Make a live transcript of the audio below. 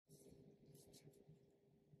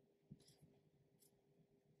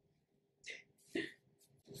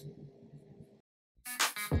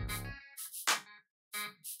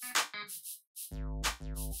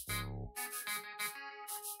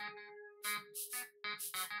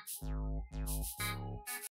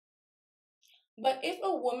But if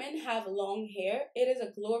a woman have long hair, it is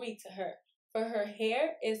a glory to her, for her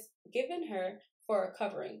hair is given her for a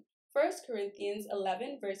covering. 1 Corinthians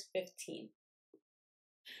 11 verse 15.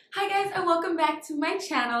 Hi guys, and welcome back to my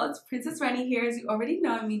channel. It's Princess Reni here. As you already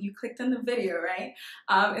know, I mean, you clicked on the video, right?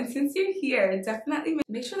 And since you're here, definitely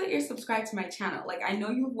make sure that you're subscribed to my channel. Like, I know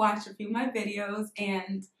you've watched a few of my videos,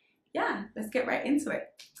 and yeah, let's get right into it.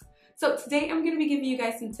 So today I'm going to be giving you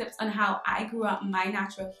guys some tips on how I grew up my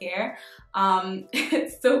natural hair.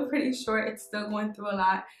 It's still pretty short. It's still going through a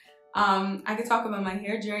lot. I could talk about my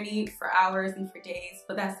hair journey for hours and for days,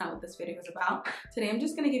 but that's not what this video is about. Today I'm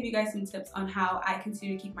just going to give you guys some tips on how I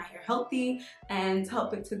continue to keep my hair healthy and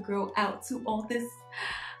help it to grow out to all this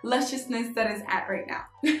lusciousness that it's at right now.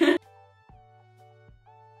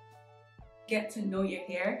 Get to know your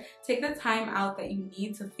hair. Take the time out that you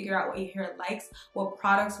need to figure out what your hair likes, what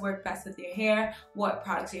products work best with your hair, what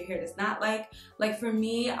products your hair does not like. Like for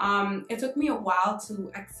me, it took me a while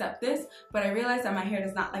to accept this, but I realized that my hair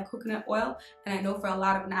does not like coconut oil, and I know for a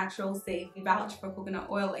lot of naturals, they vouch for coconut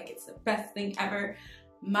oil like it's the best thing ever.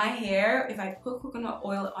 My hair, if I put coconut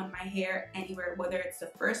oil on my hair anywhere, whether it's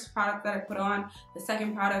the first product that I put on, the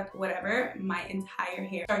second product, whatever, my entire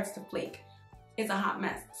hair starts to flake. It's a hot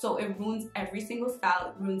mess. So it ruins every single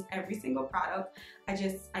style, it ruins every single product.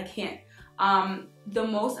 I can't. The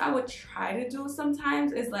most I would try to do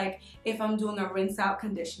sometimes is like if I'm doing a rinse out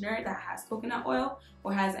conditioner that has coconut oil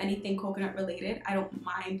or has anything coconut related, I don't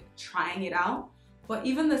mind trying it out. But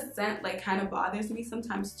even the scent like kind of bothers me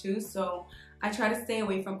sometimes too, so I try to stay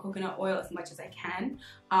away from coconut oil as much as I can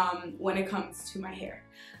when it comes to my hair.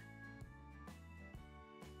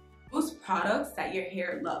 Those products that your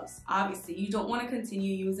hair loves. Obviously, you don't want to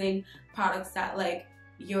continue using products that like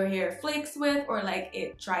your hair flakes with, or like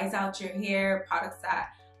it dries out your hair, products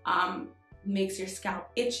that makes your scalp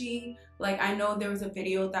itchy. Like I know there was a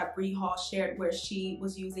video that Bree Hall shared where she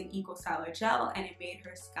was using Eco Styler gel and it made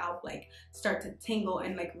her scalp like start to tingle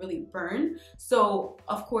and like really burn. So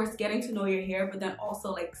of course, getting to know your hair, but then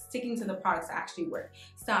also like sticking to the products that actually work.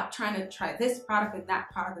 Stop trying to try this product and that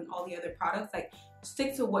product and all the other products. Like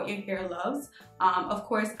stick to what your hair loves. Of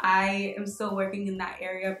course, I am still working in that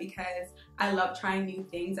area because I love trying new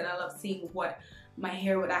things and I love seeing what my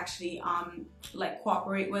hair would actually like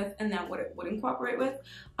cooperate with and then what it wouldn't cooperate with.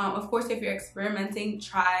 Of course, if you're experimenting,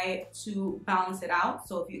 try to balance it out.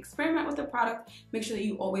 So if you experiment with the product, make sure that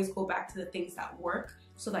you always go back to the things that work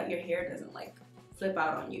so that your hair doesn't like flip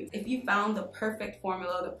out on you. If you found the perfect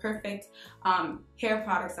formula, the perfect hair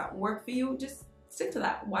products that work for you, just stick to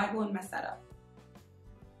that. Why go and mess that up?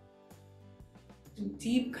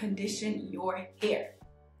 Deep condition your hair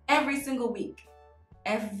every single week.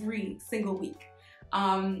 Every single week.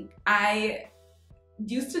 I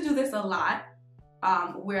used to do this a lot,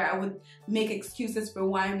 where I would make excuses for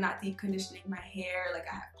why I'm not deep conditioning my hair. Like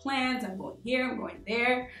I have plans, I'm going here, I'm going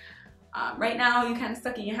there. Right now you're kind of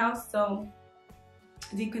stuck in your house, so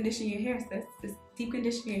deep condition your hair, sis. Just deep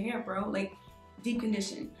condition your hair, bro. Like deep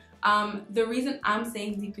condition. The reason I'm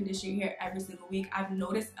saying deep condition your hair every single week, I've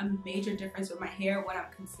noticed a major difference with my hair when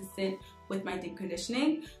I'm consistent with my deep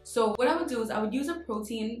conditioning. So what I would do is I would use a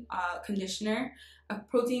protein conditioner, a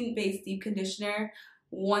protein-based deep conditioner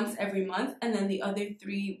once every month, and then the other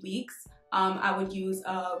 3 weeks I would use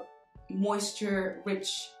a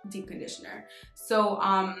moisture-rich deep conditioner. So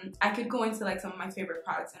I could go into like some of my favorite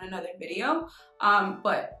products in another video,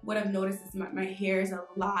 but what I've noticed is my hair is a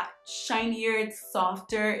lot shinier, it's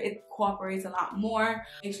softer, it cooperates a lot more.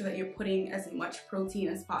 Make sure that you're putting as much protein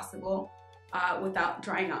as possible without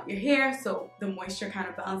drying out your hair, so the moisture kind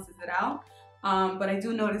of balances it out. But I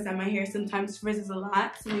do notice that my hair sometimes frizzes a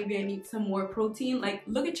lot, so maybe I need some more protein. Like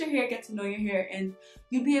look at your hair, get to know your hair, and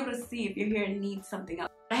you'll be able to see if your hair needs something else.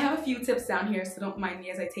 I have a few tips down here, so don't mind me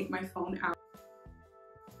as I take my phone out.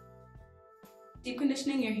 Deep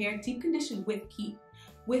conditioning your hair, deep condition with heat.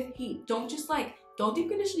 With heat. Don't deep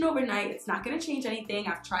condition overnight. It's not gonna change anything.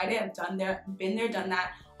 I've tried it, been there, done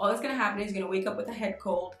that. All that's gonna happen is you're gonna wake up with a head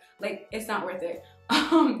cold. Like, it's not worth it.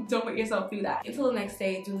 Don't put yourself through that. Until the next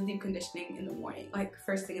day, do the deep conditioning in the morning, like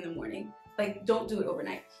first thing in the morning. Like, don't do it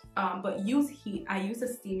overnight. But use heat. I use a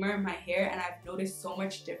steamer in my hair and I've noticed so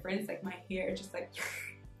much difference. Like my hair just like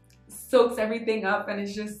soaks everything up and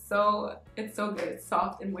it's just it's so good. It's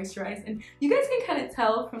soft and moisturized, and you guys can kind of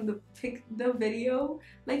tell from the video,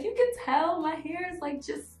 like you can tell my hair is like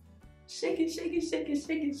just shaking, shaking, shaking,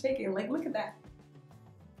 shaking, shaking. Like look at that.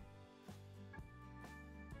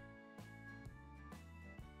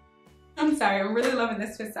 I'm sorry, I'm really loving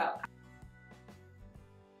this twist out.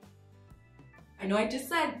 I know I just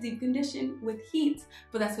said deep condition with heat,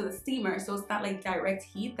 but that's with a steamer, so it's not like direct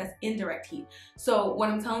heat, that's indirect heat. So what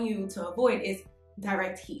I'm telling you to avoid is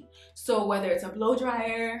direct heat. So whether it's a blow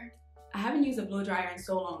dryer, I haven't used a blow dryer in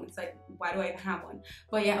so long, it's like, why do I even have one?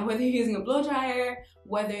 But yeah, whether you're using a blow dryer,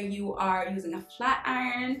 whether you are using a flat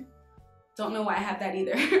iron, don't know why I have that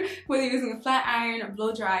either. Whether you're using a flat iron, a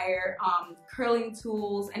blow dryer, curling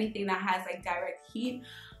tools, anything that has like direct heat,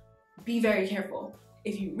 be very careful.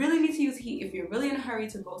 If you really need to use heat, if you're really in a hurry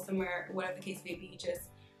to go somewhere, whatever the case may be, just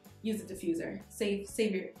use a diffuser.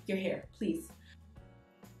 Save your hair, please.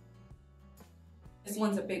 This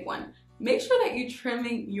one's a big one. Make sure that you're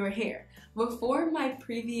trimming your hair. Before my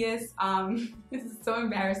previous, this is so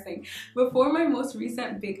embarrassing, before my most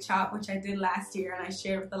recent big chop, which I did last year and I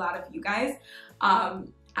shared with a lot of you guys,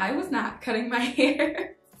 I was not cutting my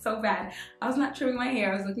hair so bad. I was not trimming my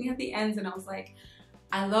hair. I was looking at the ends and I was like,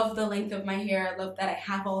 I love the length of my hair. I love that I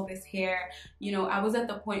have all this hair. You know, I was at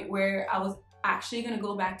the point where I was actually gonna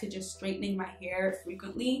go back to just straightening my hair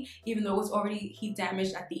frequently, even though it was already heat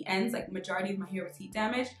damaged at the ends, like majority of my hair was heat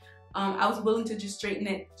damaged. I was willing to just straighten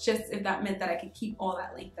it just if that meant that I could keep all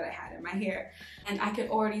that length that I had in my hair. And I could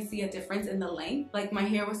already see a difference in the length. Like my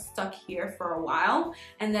hair was stuck here for a while,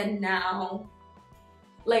 and then now,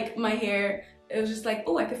 like my hair, it was just like,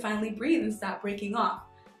 oh, I could finally breathe and stop breaking off.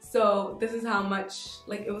 So this is how much,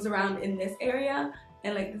 like it was around in this area,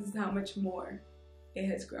 and like this is how much more it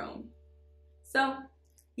has grown. So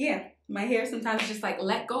yeah, my hair sometimes just like,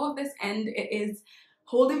 let go of this end. It is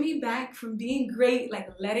holding me back from being great, like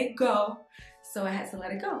let it go. So I had to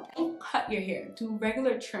let it go. Don't cut your hair, do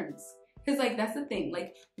regular trims. Cause like that's the thing,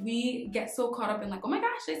 like we get so caught up in like, oh my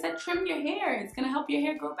gosh, they said trim your hair, it's gonna help your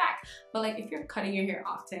hair grow back. But like if you're cutting your hair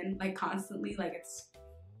often, like constantly, like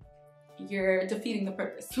you're defeating the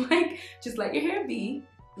purpose. Like just let your hair be,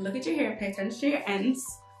 look at your hair, pay attention to your ends.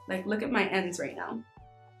 Like look at my ends right now.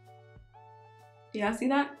 Do y'all see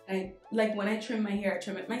that? Like when I trim my hair, I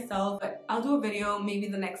trim it myself, but I'll do a video maybe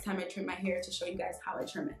the next time I trim my hair to show you guys how I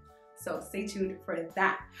trim it. So stay tuned for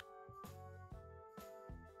that.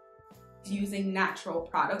 Using natural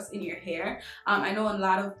products in your hair. I know a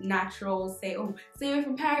lot of naturals say, oh, stay away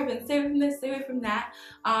from parabens, stay away from this, stay away from that.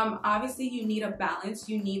 Obviously you need a balance.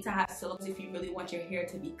 You need to have soaps if you really want your hair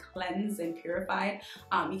to be cleansed and purified.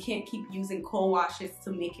 You can't keep using cold washes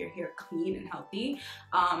to make your hair clean and healthy.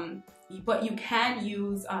 But you can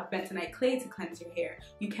use bentonite clay to cleanse your hair.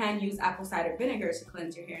 You can use apple cider vinegar to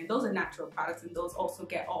cleanse your hair, and those are natural products, and those also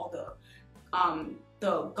get all the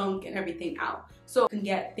gunk and everything out. So you can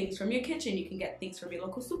get things from your kitchen, you can get things from your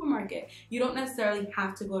local supermarket. You don't necessarily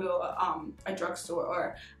have to go to a drugstore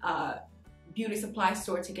or a beauty supply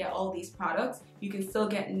store to get all these products. You can still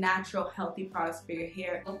get natural, healthy products for your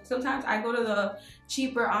hair. Sometimes I go to the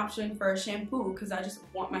cheaper option for shampoo because I just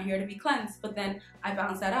want my hair to be cleansed, but then I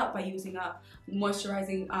balance that out by using a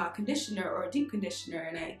moisturizing conditioner or a deep conditioner,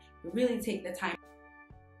 and I really take the time.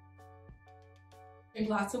 Drink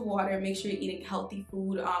lots of water, make sure you're eating healthy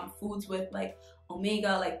food, foods with like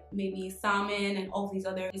omega, like maybe salmon and all these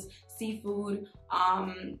others, seafood,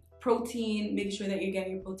 protein, making sure that you're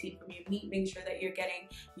getting your protein from your meat, making sure that you're getting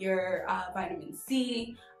your vitamin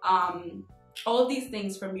C, all of these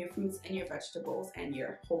things from your fruits and your vegetables and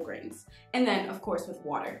your whole grains. And then of course with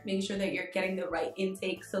water, making sure that you're getting the right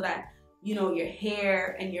intake so that, you know, your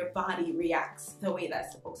hair and your body reacts the way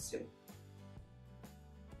that's supposed to.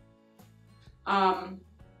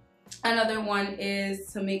 Another one is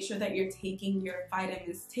to make sure that you're taking your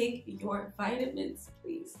vitamins. Take your vitamins,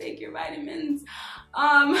 please take your vitamins.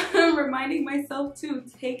 I'm reminding myself to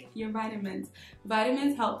take your vitamins.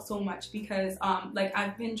 Vitamins help so much because like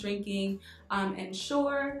I've been drinking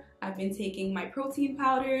Ensure, I've been taking my protein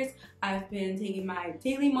powders, I've been taking my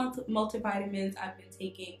daily multivitamins, I've been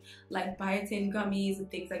taking like biotin gummies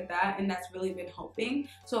and things like that, and that's really been helping.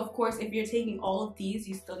 So of course, if you're taking all of these,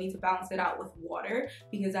 you still need to balance it out with water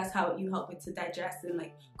because that's how you help it to digest and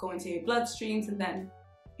like go into your bloodstreams, and then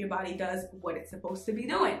your body does what it's supposed to be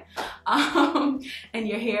doing. And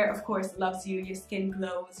your hair, of course, loves you, your skin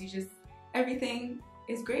glows, you just, everything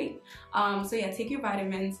is great. So yeah, take your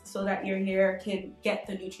vitamins so that your hair can get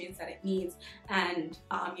the nutrients that it needs, and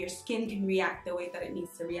your skin can react the way that it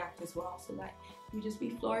needs to react as well, so that you just be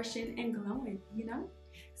flourishing and glowing, you know?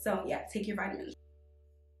 So yeah, take your vitamins.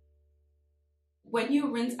 When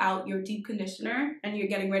you rinse out your deep conditioner and you're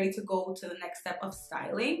getting ready to go to the next step of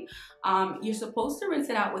styling, you're supposed to rinse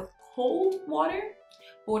it out with cold water.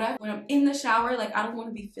 But when I'm in the shower, like I don't want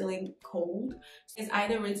to be feeling cold. It's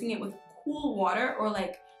either rinsing it with cool water or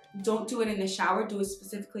like don't do it in the shower. Do it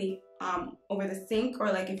specifically over the sink,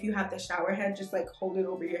 or like if you have the shower head, just like hold it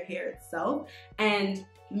over your hair itself, and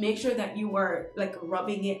make sure that you are like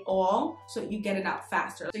rubbing it all so you get it out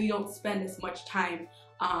faster, so you don't spend as much time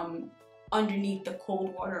underneath the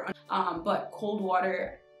cold water. But cold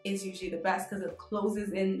water is usually the best because it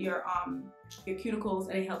closes in your cuticles,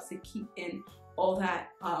 and it helps to keep in all that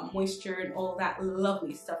moisture and all that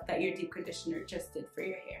lovely stuff that your deep conditioner just did for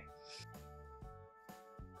your hair.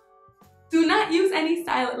 Do not use any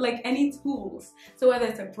style, like any tools. So whether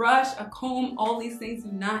it's a brush, a comb, all these things,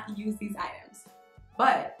 do not use these items.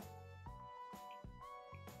 But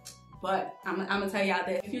I'm gonna tell y'all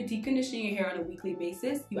that if you're deep conditioning your hair on a weekly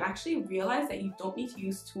basis, you actually realize that you don't need to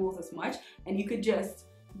use tools as much, and you could just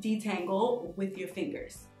detangle with your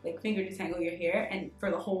fingers, like finger detangle your hair and for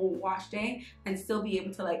the whole wash day, and still be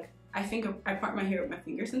able to like, I part my hair with my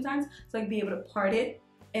fingers sometimes, so like be able to part it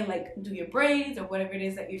and like do your braids or whatever it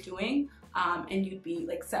is that you're doing, and you'd be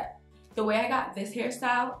like set. The way I got this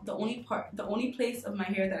hairstyle, the only place of my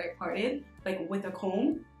hair that I parted like with a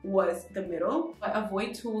comb was the middle. But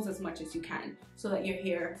avoid tools as much as you can so that your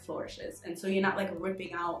hair flourishes, and so you're not like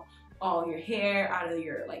ripping out all your hair out of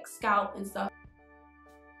your like scalp and stuff.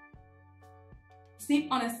 Sleep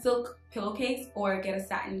on a silk pillowcase or get a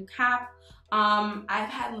satin cap. I've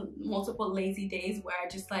had multiple lazy days where I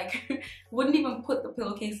just like wouldn't even put the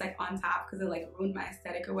pillowcase like on top because it like ruined my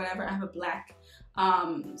aesthetic or whatever. I have a black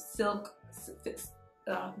silk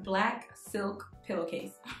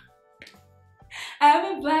pillowcase. I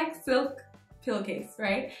have a black silk pillowcase,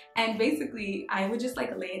 right? And basically I would just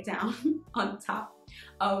like lay it down on top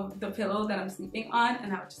of the pillow that I'm sleeping on,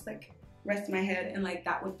 and I would just like rest my head, and like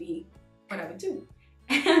that would be what I would do.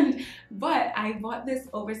 But I bought this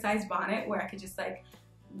oversized bonnet where I could just like,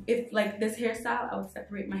 if like this hairstyle, I would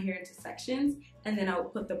separate my hair into sections, and then I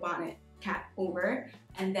would put the bonnet cap over,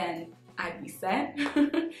 and then I'd be set.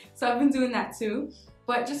 So I've been doing that too.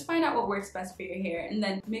 But just find out what works best for your hair, and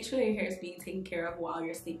then make sure that your hair is being taken care of while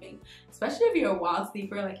you're sleeping. Especially if you're a wild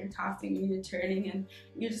sleeper, like you're tossing and you're turning and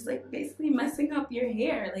you're just like basically messing up your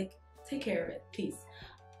hair. Like, take care of it, please.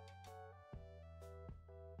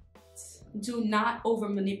 Do not over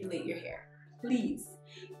manipulate your hair, please.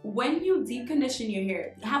 When you deep condition your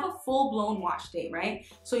hair, have a full-blown wash day, right?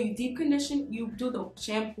 So you deep condition, you do the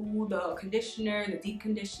shampoo, the conditioner, the deep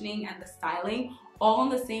conditioning, and the styling all on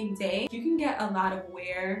the same day. You can get a lot of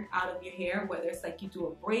wear out of your hair, whether it's like you do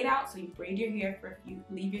a braid out, so you braid your hair for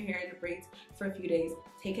leave your hair in the braids for a few days,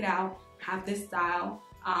 take it out, have this style.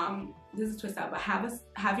 This is twist out, but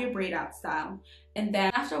have your braid out style, and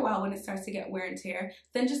then after a while, when it starts to get wear and tear,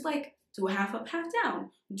 then just like do a half up, half down.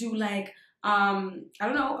 Do like I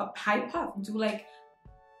don't know, a high puff. Do like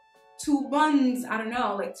 2 buns, I don't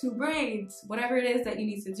know, like 2 braids, whatever it is that you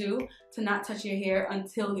need to do to not touch your hair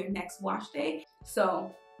until your next wash day.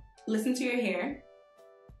 So listen to your hair,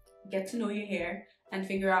 get to know your hair, and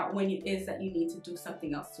figure out when it is that you need to do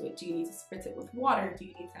something else to it. Do you need to spritz it with water? Do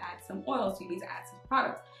you need to add some oils? Do you need to add some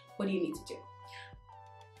products? What do you need to do?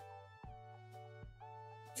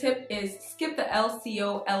 Tip is skip the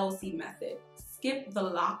LCO-LOC method. Skip the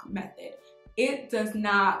lock method. It does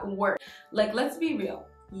not work. Like, let's be real.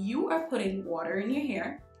 You are putting water in your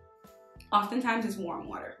hair. Oftentimes it's warm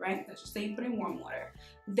water, right? Let's just say you put in warm water.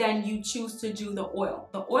 Then you choose to do the oil.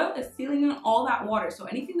 The oil is sealing in all that water. So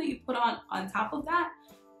anything that you put on top of that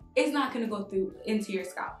is not gonna go through into your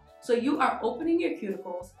scalp. So you are opening your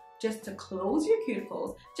cuticles just to close your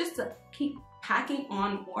cuticles, just to keep packing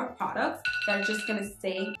on more products that are just gonna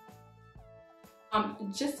stay.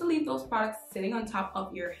 Just to leave those products sitting on top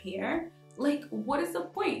of your hair, like, what is the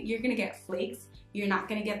point? You're gonna get flakes. You're not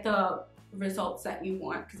gonna get the results that you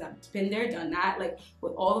want, because I've been there, done that, like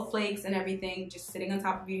with all the flakes and everything just sitting on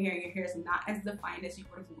top of your hair is not as defined as you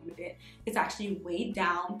would have wanted it. It's actually weighed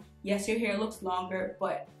down. Yes, your hair looks longer,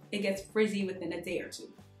 but it gets frizzy within a day or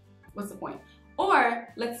two. What's the point? Or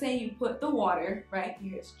let's say you put the water, right?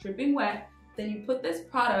 Your hair's dripping wet, then you put this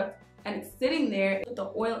product and it's sitting there, put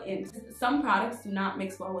the oil in. Some products do not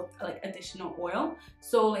mix well with like additional oil.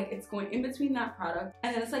 So like it's going in between that product,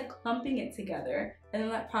 and then it's like clumping it together. And then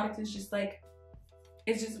that product is just like,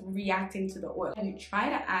 it's just reacting to the oil. And you try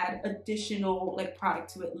to add additional like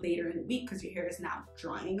product to it later in the week because your hair is now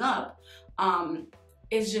drying up.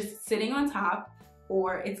 It's just sitting on top,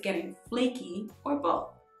 or it's getting flaky, or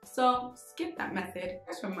both. So skip that method.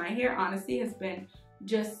 For my hair, honestly, has been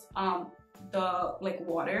just the like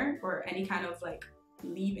water or any kind of like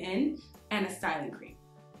leave-in and a styling cream.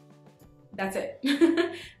 That's it.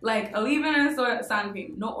 Like a leave-in and a styling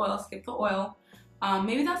cream. No oil. Skip the oil.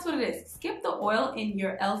 Maybe that's what it is. Skip the oil in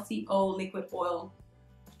your LCO liquid oil.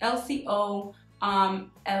 LCO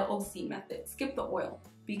LOC method. Skip the oil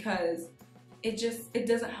because it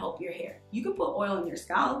doesn't help your hair. You can put oil in your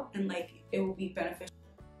scalp and like it will be beneficial.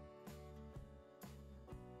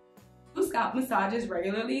 Do scalp massages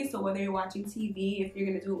regularly, so whether you're watching TV, if you're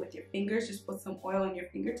gonna do it with your fingers, just put some oil on your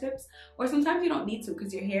fingertips, or sometimes you don't need to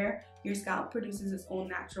because your scalp produces its own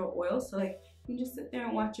natural oil, so like you can just sit there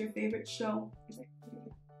and watch your favorite show.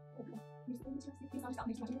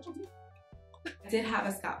 I did have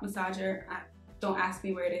a scalp massager. Don't ask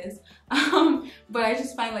me where it is, but I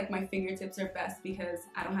just find like my fingertips are best because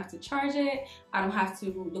I don't have to charge it, I don't have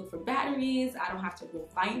to look for batteries, I don't have to go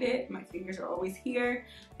find it. My fingers are always here,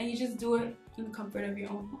 and you just do it in the comfort of your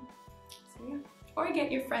own home. So yeah, or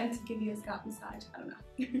get your friend to give you a scalp massage. I don't know.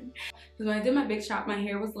 Because when I did my big chop, my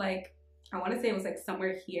hair was like, I want to say it was like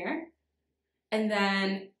somewhere here, and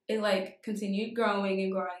then it like continued growing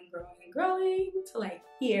and growing and growing and growing to like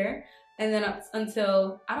here. And then up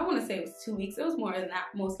until, I don't want to say it was 2 weeks, it was more than that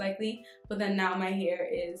most likely, but then now my hair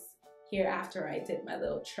is here after I did my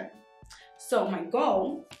little trim. So my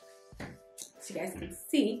goal, so you guys can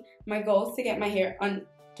see, my goal is to get my hair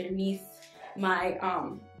underneath my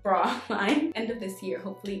bra line end of this year,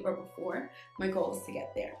 hopefully, or before. My goal is to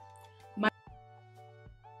get there.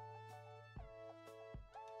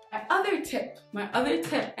 My other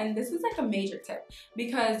tip, and this is like a major tip,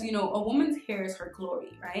 because you know, a woman's hair is her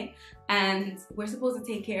glory, right? And we're supposed to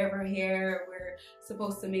take care of our hair, we're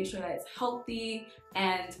supposed to make sure that it's healthy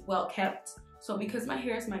and well kept. So because my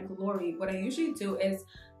hair is my glory, what I usually do is,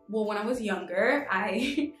 well, when I was younger,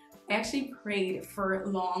 I actually prayed for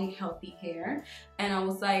long, healthy hair, and I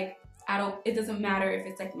was like, it doesn't matter if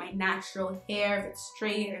it's like my natural hair, if it's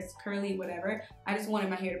straight, if it's curly, whatever. I just wanted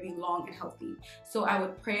my hair to be long and healthy. So I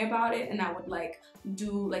would pray about it, and I would like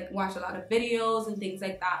watch a lot of videos and things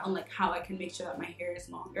like that on like how I can make sure that my hair is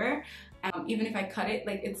longer. Even if I cut it,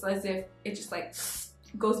 like it's as if it just like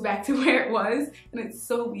goes back to where it was, and it's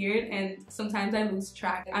so weird, and sometimes I lose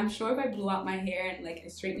track. I'm sure if I blew out my hair and like I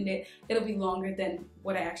straightened it, it'll be longer than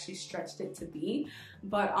what I actually stretched it to be.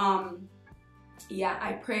 But yeah,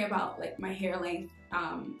 I pray about like my hair length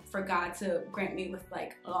for God to grant me with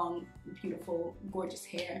like long, beautiful, gorgeous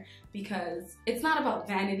hair, because it's not about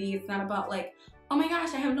vanity. It's not about like, oh my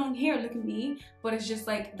gosh, I have long hair, look at me. But it's just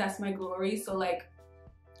like, that's my glory. So like,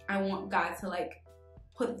 I want God to like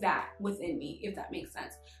put that within me, if that makes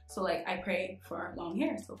sense. So like, I pray for long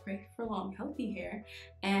hair. So pray for long, healthy hair,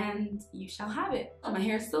 and you shall have it. My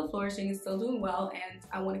hair is still flourishing, it's still doing well, and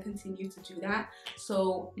I want to continue to do that.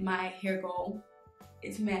 So my hair goal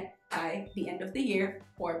is met by the end of the year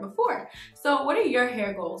or before. So what are your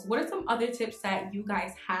hair goals? What are some other tips that you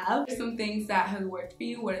guys have? What are some things that have worked for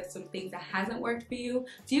you? What are some things that hasn't worked for you?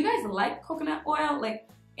 Do you guys like coconut oil? Like,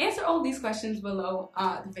 answer all these questions below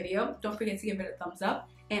the video. Don't forget to give it a thumbs up,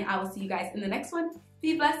 and I will see you guys in the next one.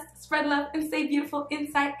 Be blessed, spread love, and stay beautiful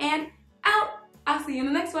inside and out. I'll see you in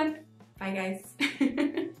the next one. Bye guys.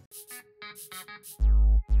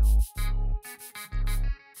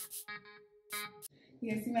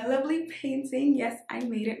 You guys see my lovely painting? Yes, I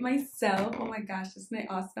made it myself. Oh my gosh, isn't it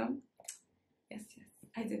awesome? Yes,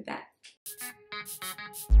 I did that.